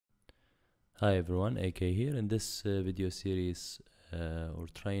Hi everyone, AK here. In this video series or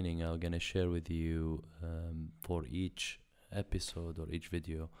training, I'm gonna share with you for each episode or each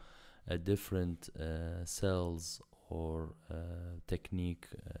video a different sales or technique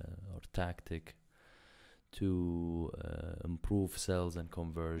or tactic to improve sales and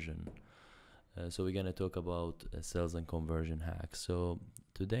conversion. So we're gonna talk about sales and conversion hacks. So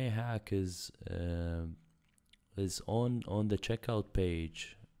today hack is on the checkout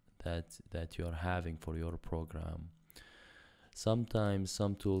page that you're having for your program. Sometimes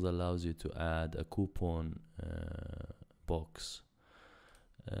some tools allows you to add a coupon box.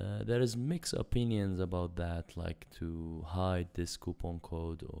 There is mixed opinions about that, like to hide this coupon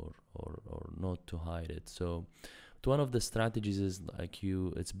code or not to hide it. So one of the strategies is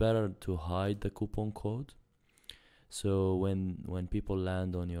it's better to hide the coupon code. So when people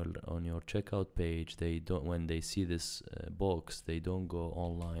land on your checkout page, when they see this box, they don't go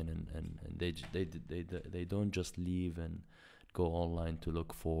online and they don't just leave and go online to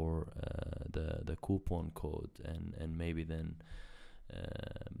look for the coupon code and maybe then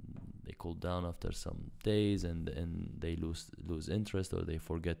they cool down after some days and they lose interest or they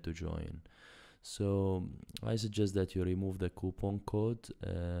forget to join. So I suggest that you remove the coupon code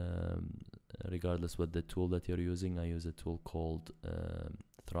regardless what the tool that you're using. I use a tool called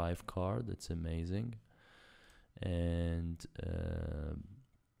Thrive Card. It's amazing, and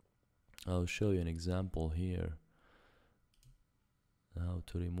I'll show you an example here how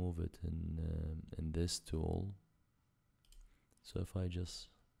to remove it in this tool. So if I just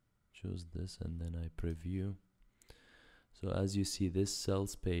choose this and then I preview, so as you see, this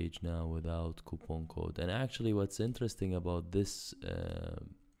sales page now without coupon code. And actually what's interesting about this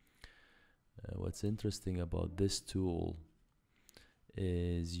tool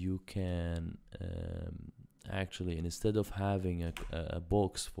is you can actually, instead of having a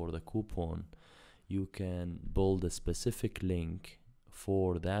box for the coupon, you can build a specific link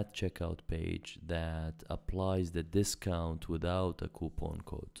for that checkout page that applies the discount without a coupon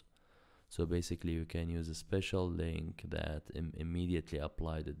code. So basically you can use a special link that immediately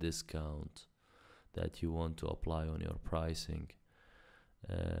apply the discount that you want to apply on your pricing,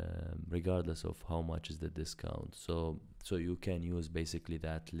 regardless of how much is the discount. So you can use basically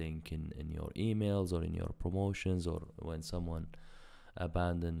that link in your emails or in your promotions, or when someone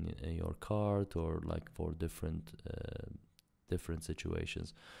abandon your cart, or like for different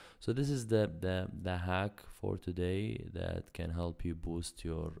situations. So this is the hack for today that can help you boost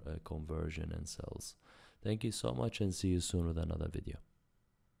your conversion and sales. Thank you so much and see you soon with another video.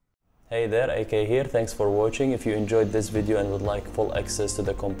 Hey there, AK here. Thanks for watching. If you enjoyed this video and would like full access to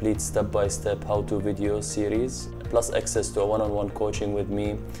the complete step-by-step how-to video series, plus access to a one-on-one coaching with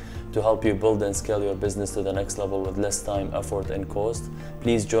me to help you build and scale your business to the next level with less time, effort, and cost,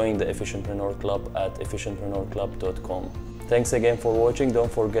 please join the Efficientpreneur Club at efficientpreneurclub.com. Thanks again for watching.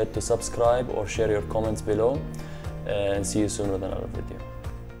 Don't forget to subscribe or share your comments below, and see you soon with another video.